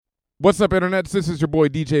What's up, Internet? This is your boy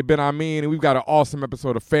DJ Ben Amin, and we've got an awesome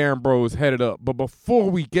episode of Fan Bros headed up. But before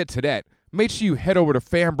we get to that, make sure you head over to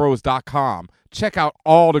fanbros.com. Check out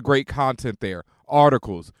all the great content there.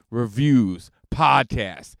 Articles, reviews,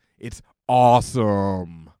 podcasts. It's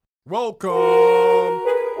awesome. Welcome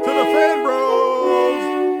to the Fan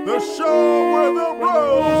Bros, the show where the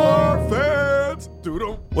bros are fans.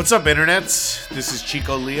 Doodle. What's up, Internets? This is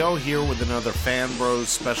Chico Leo here with another Fan Bros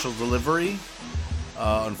special delivery.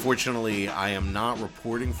 Unfortunately, I am not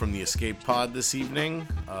reporting from the escape pod this evening.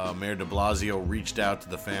 Mayor de Blasio reached out to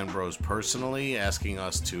the Fan Bros personally, asking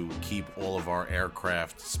us to keep all of our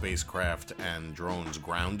aircraft, spacecraft, and drones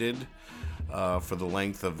grounded for the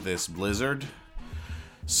length of this blizzard.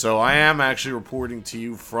 So I am actually reporting to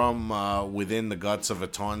you from within the guts of a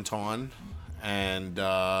tauntaun. And,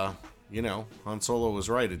 Han Solo was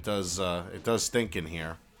right. It does stink in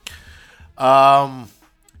here.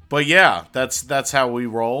 But yeah, that's how we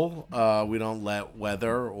roll. We don't let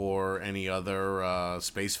weather or any other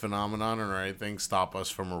space phenomenon or anything stop us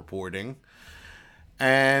from reporting.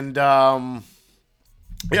 And I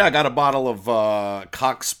got a bottle of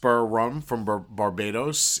Cockspur rum from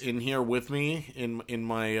Barbados in here with me in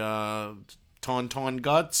my tauntaun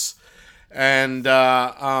guts. And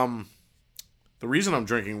the reason I'm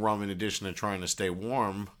drinking rum, in addition to trying to stay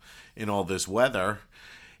warm in all this weather,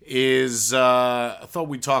 is I thought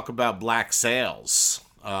we'd talk about Black Sails,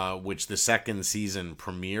 which the second season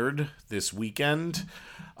premiered this weekend.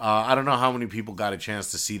 I don't know how many people got a chance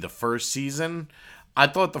to see the first season. I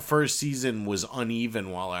thought the first season was uneven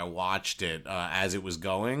while I watched it as it was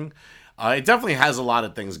going. It definitely has a lot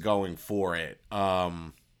of things going for it.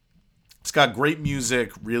 It's got great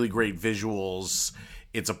music, really great visuals.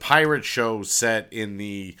 It's a pirate show set in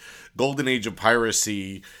the golden age of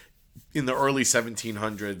piracy in the early 1700s,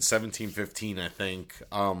 1715, I think.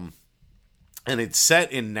 And it's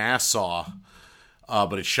set in Nassau,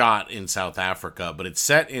 but it's shot in South Africa. But it's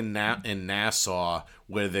set in Nassau,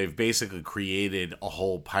 where they've basically created a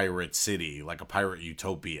whole pirate city, like a pirate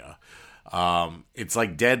utopia. It's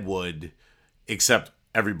like Deadwood, except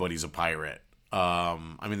everybody's a pirate.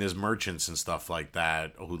 There's merchants and stuff like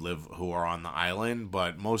that who are on the island,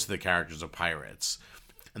 but most of the characters are pirates.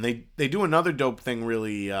 And they do another dope thing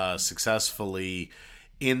really successfully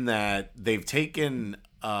in that they've taken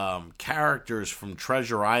characters from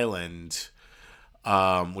Treasure Island,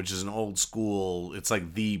 which is an old school, it's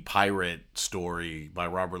like the pirate story by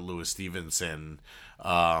Robert Louis Stevenson.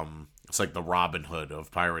 It's like the Robin Hood of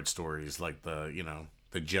pirate stories, like the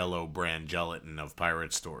Jell-O brand gelatin of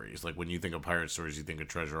pirate stories. Like when you think of pirate stories, you think of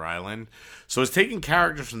Treasure Island. So it's taking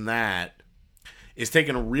characters from that. It's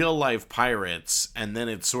taken real life pirates and then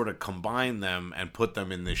it sort of combined them and put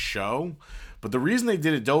them in this show. But the reason they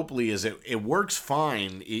did it dopely is it works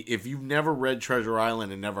fine. If you've never read Treasure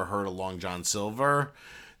Island and never heard of Long John Silver,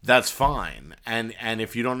 that's fine. And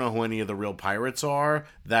if you don't know who any of the real pirates are,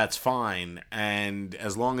 that's fine. And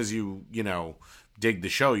as long as you dig the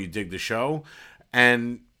show, you dig the show.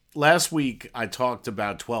 And last week, I talked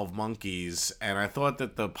about 12 Monkeys, and I thought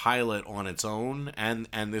that the pilot on its own, and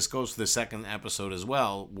this goes to the second episode as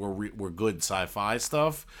well, were good sci-fi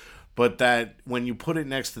stuff, but that when you put it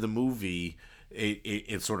next to the movie,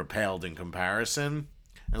 it sort of paled in comparison.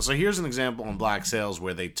 And so here's an example on Black Sails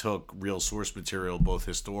where they took real source material, both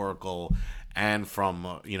historical and from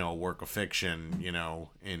a work of fiction,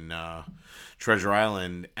 in Treasure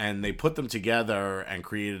Island, and they put them together and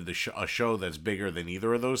created a show that's bigger than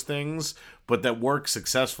either of those things, but that works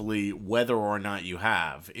successfully whether or not you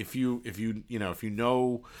have. If you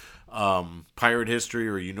know pirate history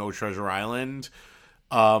or Treasure Island,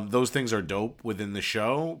 those things are dope within the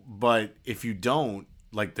show. But if you don't,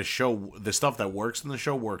 like the stuff that works in the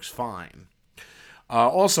show works fine.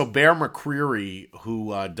 Also, Bear McCreary,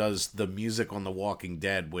 who does the music on The Walking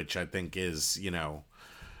Dead, which I think is,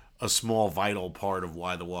 a small vital part of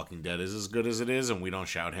why The Walking Dead is as good as it is, and we don't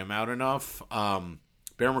shout him out enough.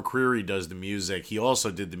 Bear McCreary does the music. He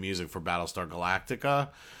also did the music for Battlestar Galactica,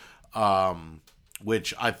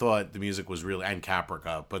 which I thought the music was really, and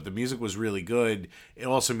Caprica, but the music was really good.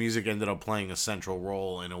 Music ended up playing a central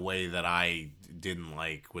role in a way that I didn't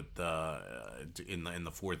like with in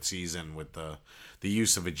the fourth season with the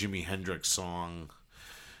use of a Jimi Hendrix song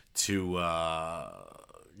to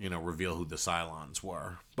reveal who the Cylons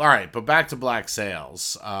were. All right, but back to Black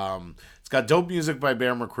Sails. It's got dope music by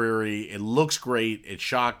Bear McCreary. It looks great. It's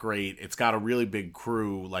shot great. It's got a really big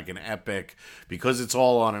crew, like an epic, because it's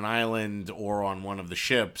all on an island or on one of the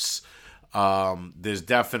ships. There's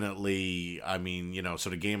definitely,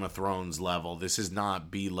 sort of Game of Thrones level. This is not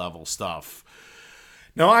B-level stuff.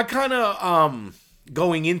 Now, I kind of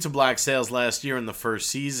going into Black Sails last year in the first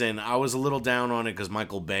season, I was a little down on it because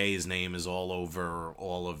Michael Bay's name is all over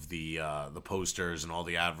all of the posters and all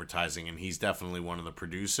the advertising, and he's definitely one of the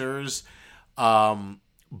producers.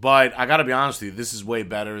 But I got to be honest with you, this is way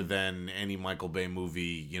better than any Michael Bay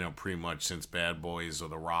movie, pretty much since Bad Boys or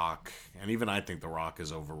The Rock, and even I think The Rock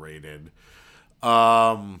is overrated.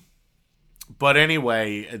 But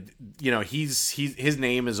anyway, his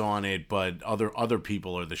name is on it, but other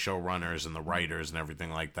people are the showrunners and the writers and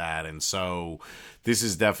everything like that. And so this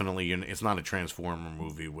is definitely, it's not a Transformer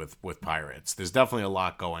movie with pirates. There's definitely a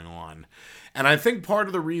lot going on. And I think part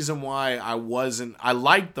of the reason why I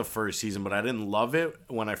liked the first season, but I didn't love it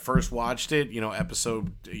when I first watched it,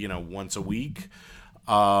 episode, once a week,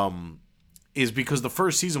 is because the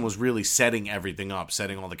first season was really setting everything up,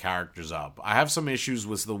 setting all the characters up. I have some issues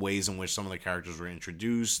with the ways in which some of the characters were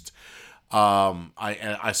introduced. I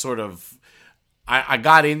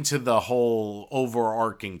got into the whole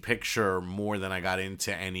overarching picture more than I got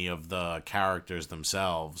into any of the characters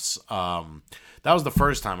themselves. That was the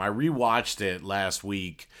first time. I rewatched it last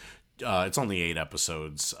week. It's only 8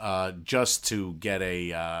 episodes, just to get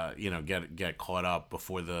get caught up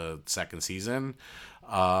before the second season.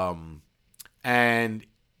 And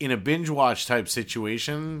in a binge watch type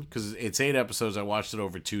situation, because it's 8 episodes, I watched it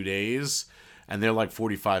over 2 days, and they're like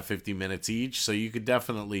 45, 50 minutes each. So you could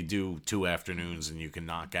definitely do 2 afternoons and you can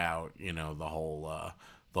knock out, the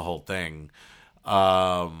whole thing,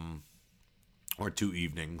 or 2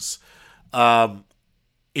 evenings.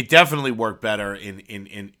 It definitely worked better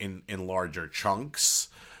in larger chunks.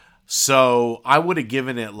 So I would have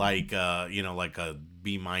given it like a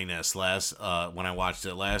B- last when I watched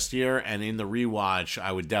it last year, and in the rewatch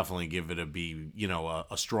I would definitely give it a B,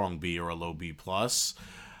 a strong B or a low B+.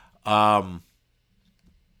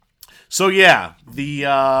 So yeah,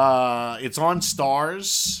 it's on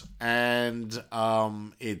Starz, and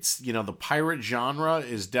it's the pirate genre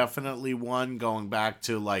is definitely one going back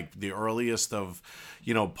to like the earliest of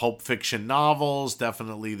Pulp Fiction novels.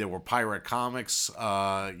 Definitely there were pirate comics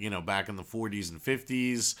back in the 40s and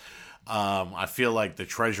 50s. I feel like the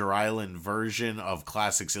Treasure Island version of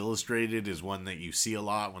Classics Illustrated is one that you see a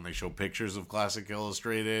lot when they show pictures of Classic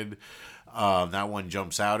Illustrated. That one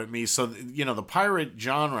jumps out at me. So, the pirate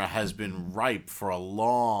genre has been ripe for a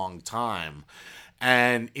long time,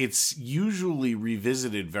 and it's usually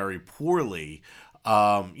revisited very poorly.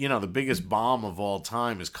 The biggest bomb of all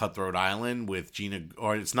time is Cutthroat Island with Gina,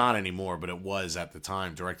 or it's not anymore, but it was at the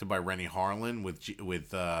time, directed by Rennie Harlin with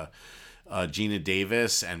Gina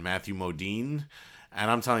Davis and Matthew Modine. And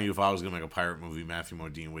I'm telling you, if I was going to make a pirate movie, Matthew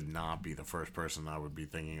Modine would not be the first person I would be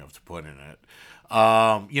thinking of to put in it.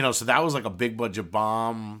 So that was like a big budget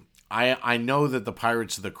bomb. I know that the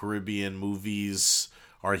Pirates of the Caribbean movies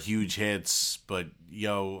are huge hits, but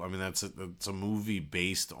that's a movie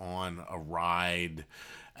based on a ride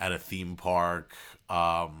at a theme park.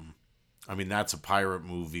 That's a pirate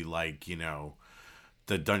movie like,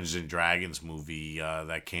 the Dungeons and Dragons movie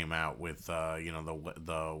that came out with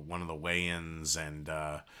the one of the Wayans and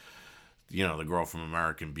the girl from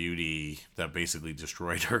American Beauty that basically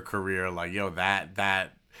destroyed her career. Like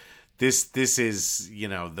this is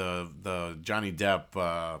the Johnny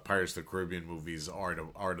Depp Pirates of the Caribbean movies art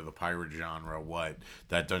of the pirate genre. What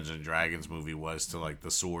that Dungeons and Dragons movie was to like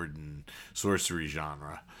the sword and sorcery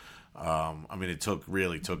genre. It took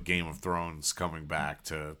Game of Thrones coming back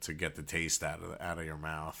to get the taste out of your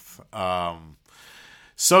mouth.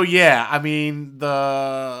 So yeah,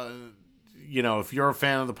 if you're a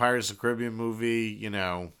fan of the Pirates of the Caribbean movie,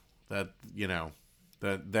 then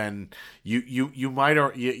you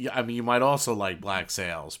might also like Black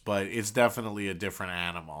Sails, but it's definitely a different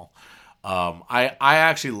animal. I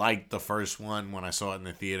actually liked the first one when I saw it in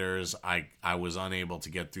the theaters. I was unable to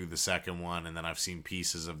get through the second one, and then I've seen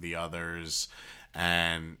pieces of the others,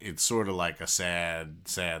 and it's sort of like a sad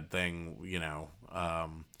thing,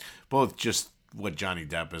 both just what Johnny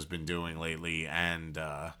Depp has been doing lately and,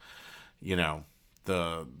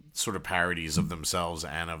 the sort of parodies of themselves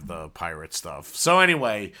and of the pirate stuff. So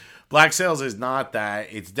anyway, Black Sails is not that.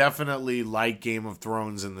 It's definitely like Game of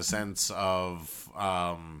Thrones in the sense of,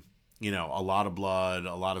 a lot of blood,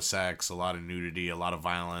 a lot of sex, a lot of nudity, a lot of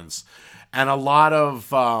violence, and a lot of,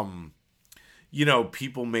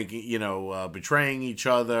 people making, betraying each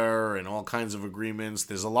other and all kinds of agreements.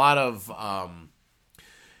 There's a lot of, a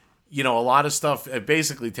lot of stuff. It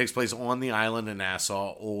basically takes place on the island in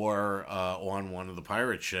Nassau or on one of the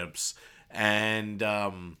pirate ships. And,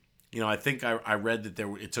 I think I read that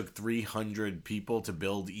it took 300 people to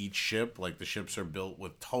build each ship. Like the ships are built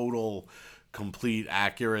with total complete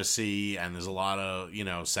accuracy, and there's a lot of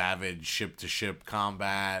savage ship to ship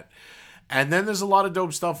combat, And then there's a lot of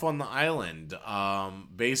dope stuff on the island.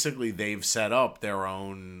 Basically, they've set up their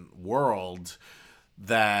own world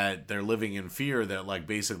that they're living in fear that, like,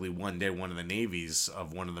 basically one day one of the navies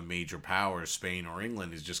of one of the major powers, Spain or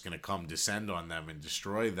England, is just going to come descend on them and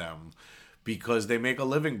destroy them, because they make a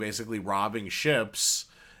living basically robbing ships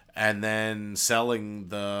and then selling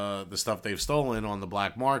the stuff they've stolen on the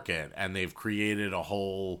black market. And they've created a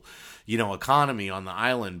whole, economy on the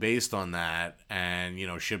island based on that. And,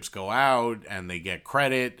 ships go out and they get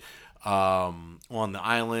credit on the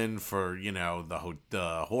island for,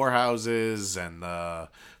 the whorehouses and the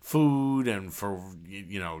food and for,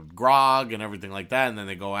 grog and everything like that. And then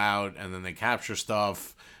they go out and then they capture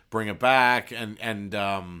stuff, bring it back. And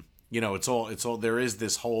it's all, there is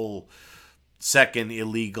this whole second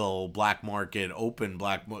illegal black market, open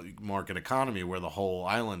black market economy where the whole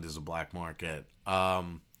island is a black market.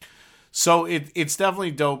 So it's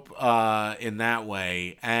definitely dope in that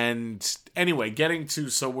way. And anyway,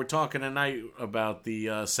 so we're talking tonight about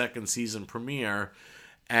the second season premiere,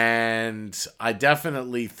 and I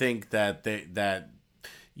definitely think that the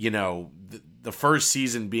first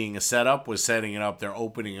season being a setup was setting it up. They're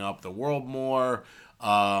opening up the world more.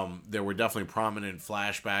 There were definitely prominent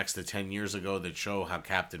flashbacks to 10 years ago that show how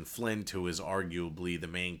Captain Flint, who is arguably the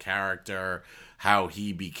main character, how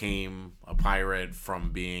he became a pirate from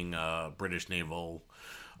being a British naval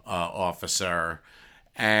officer.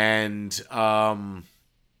 And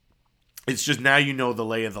it's just now the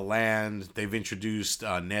lay of the land. They've introduced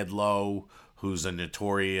Ned Lowe, who's a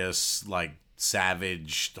notorious,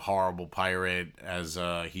 savage, horrible pirate, as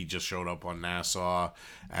he just showed up on Nassau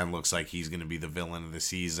and looks like he's going to be the villain of the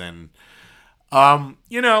season. I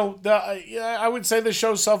would say the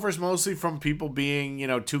show suffers mostly from people being,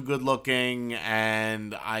 too good looking,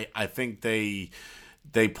 and I think they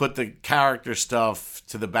put the character stuff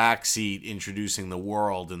to the backseat, introducing the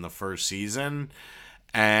world in the first season,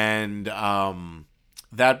 and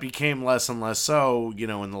that became less and less so,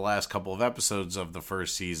 in the last couple of episodes of the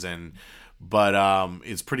first season. But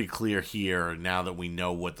it's pretty clear here, now that we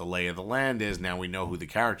know what the lay of the land is, now we know who the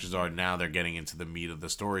characters are, now they're getting into the meat of the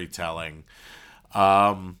storytelling.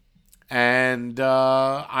 It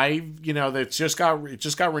just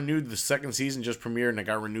got renewed. The second season just premiered, and it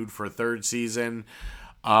got renewed for a third season.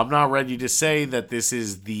 I'm not ready to say that this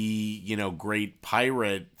is the, great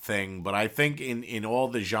pirate thing, but I think in all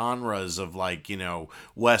the genres of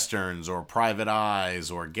Westerns or Private Eyes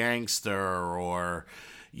or gangster or,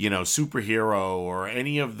 superhero or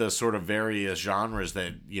any of the sort of various genres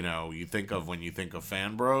that, you think of when you think of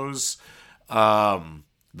Fan Bros,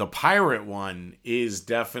 the pirate one is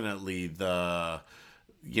definitely the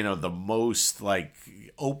most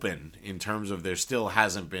open in terms of there still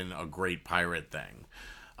hasn't been a great pirate thing.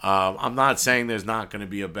 I'm not saying there's not going to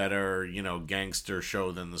be a better, gangster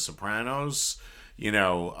show than The Sopranos,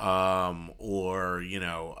 or,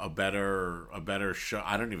 a better show.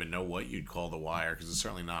 I don't even know what you'd call The Wire, because it's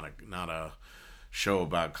certainly not a show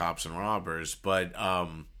about cops and robbers, but,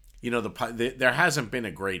 there hasn't been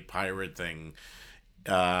a great pirate thing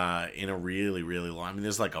in a really, really long.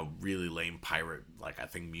 There's a really lame pirate, I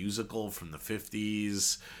think musical from the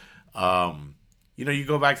 50s. You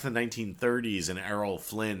go back to the 1930s and Errol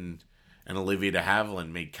Flynn and Olivia de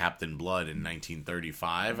Havilland made Captain Blood in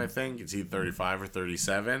 1935, I think. It's either 35 or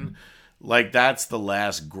 37. That's the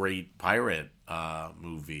last great pirate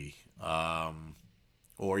movie.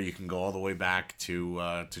 Or you can go all the way back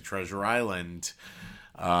to Treasure Island,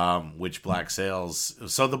 which Black Sails.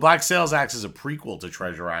 So the Black Sails acts as a prequel to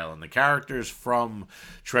Treasure Island. The characters from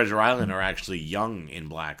Treasure Island are actually young in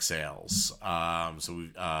Black Sails.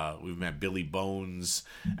 So we've met Billy Bones,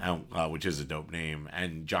 which is a dope name,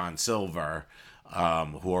 and John Silver,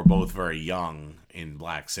 who are both very young in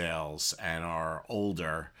Black Sails and are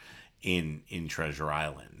older in Treasure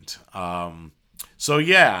Island. So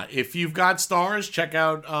yeah, if you've got Stars, check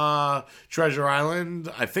out Treasure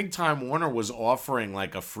Island. I think Time Warner was offering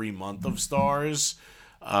a free month of Stars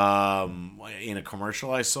in a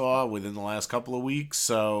commercial I saw within the last couple of weeks.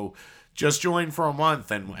 So just join for a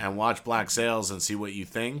month and watch Black Sails and see what you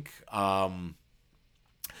think.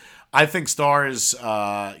 I think Stars,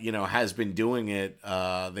 has been doing it.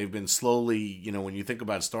 They've been slowly, when you think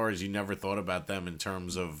about Stars, you never thought about them in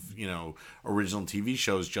terms of, original TV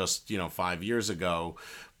shows just, 5 years ago.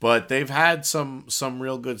 But they've had some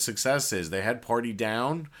real good successes. They had Party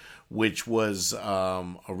Down, which was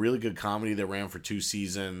a really good comedy that ran for 2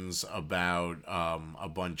 seasons about a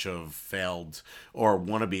bunch of failed or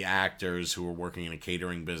wannabe actors who were working in a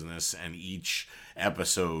catering business, and each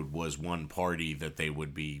episode was one party that they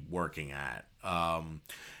would be working at.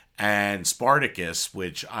 And Spartacus,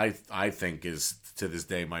 which I think is to this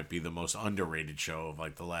day might be the most underrated show of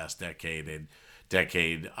like the last decade.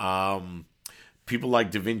 People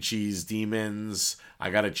like Da Vinci's Demons. I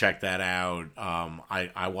got to check that out.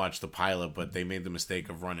 I watched the pilot, but they made the mistake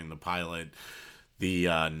of running the pilot the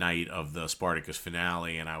night of the Spartacus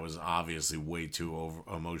finale, and I was obviously way too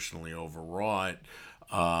emotionally overwrought.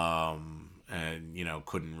 And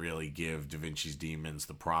couldn't really give Da Vinci's Demons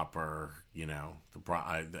the proper,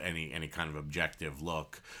 any kind of objective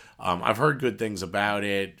look. I've heard good things about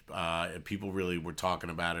it. People really were talking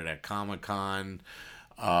about it at Comic-Con.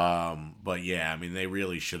 But yeah, I mean, they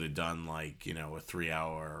really should have done like, a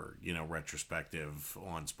 3-hour, retrospective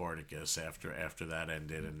on Spartacus after that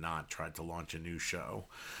ended, and not tried to launch a new show.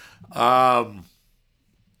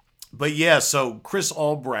 But yeah, so Chris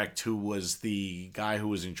Albrecht, who was the guy who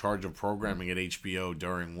was in charge of programming at HBO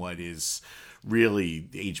during what is really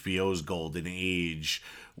HBO's golden age,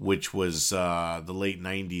 which was the late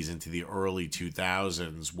 90s into the early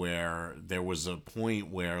 2000s, where there was a point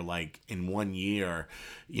where, like, in 1 year,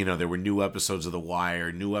 there were new episodes of The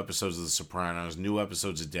Wire, new episodes of The Sopranos, new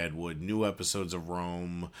episodes of Deadwood, new episodes of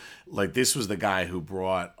Rome. Like, this was the guy who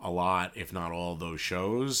brought a lot, if not all, of those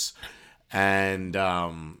shows. And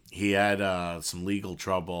he had some legal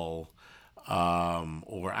trouble,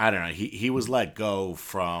 or I don't know. He was let go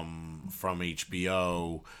from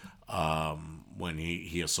HBO when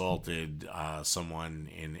he assaulted someone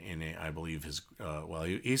in a, I believe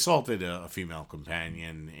he assaulted a female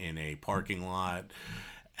companion in a parking lot,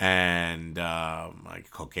 and like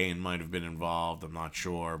cocaine might have been involved. I'm not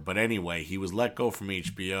sure, but anyway, he was let go from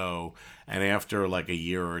HBO, and after like a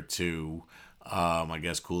year or two. I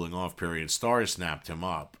guess cooling off period, Starz snapped him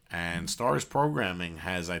up, and Starz programming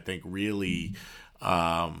has, I think, really,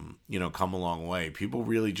 come a long way. People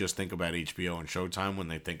really just think about HBO and Showtime when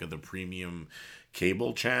they think of the premium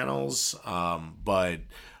cable channels, but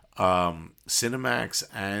Cinemax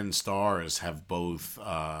and Starz have both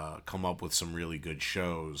come up with some really good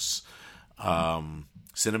shows.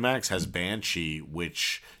 Cinemax has Banshee,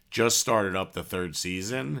 which just started up the 3rd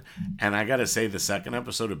season, and I gotta say the 2nd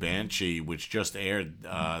episode of Banshee, which just aired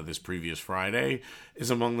this previous Friday, is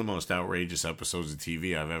among the most outrageous episodes of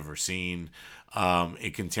TV I've ever seen.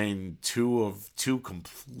 It contained two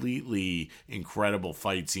completely incredible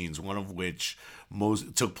fight scenes, one of which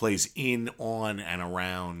took place in, on, and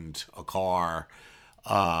around a car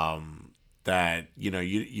that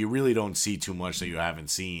you really don't see too much that you haven't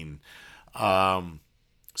seen.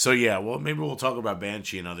 So yeah, well, maybe we'll talk about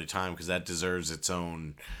Banshee another time, because that deserves its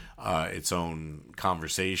own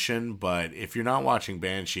conversation. But if you're not watching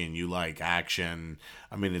Banshee and you like action,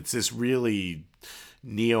 I mean, it's this really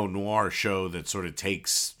neo-noir show that sort of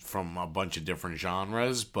takes from a bunch of different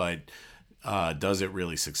genres, but does it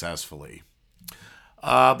really successfully.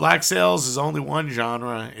 Black Sails is only one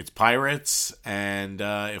genre. It's pirates, and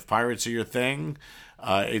if pirates are your thing,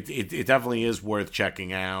 it definitely is worth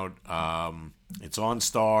checking out. It's on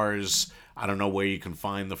Starz. I don't know where you can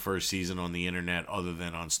find the first season on the internet other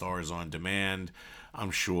than on Starz On Demand. I'm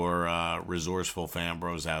sure resourceful fan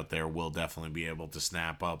bros out there will definitely be able to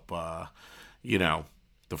snap up,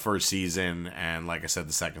 the first season. And like I said,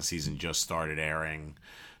 the 2nd season just started airing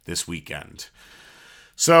this weekend.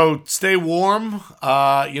 So stay warm.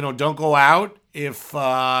 Don't go out. If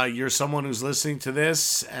you're someone who's listening to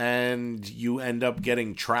this and you end up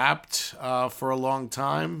getting trapped for a long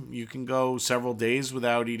time, you can go several days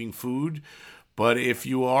without eating food. But if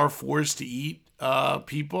you are forced to eat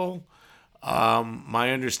people,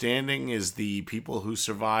 my understanding is the people who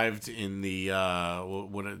survived in the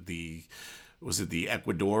the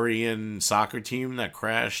Ecuadorian soccer team that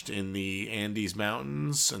crashed in the Andes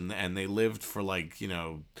Mountains, and they lived for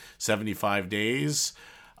 75 days.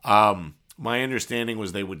 My understanding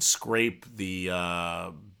was they would scrape the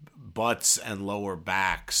butts and lower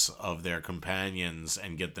backs of their companions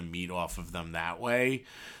and get the meat off of them that way.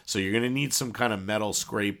 So you're going to need some kind of metal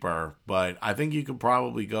scraper, but I think you could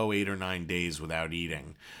probably go 8 or 9 days without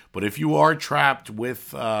eating. But if you are trapped with,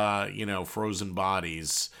 frozen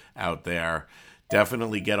bodies out there,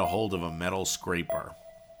 definitely get a hold of a metal scraper.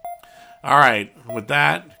 All right, with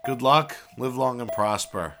that, good luck, live long and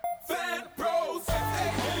prosper.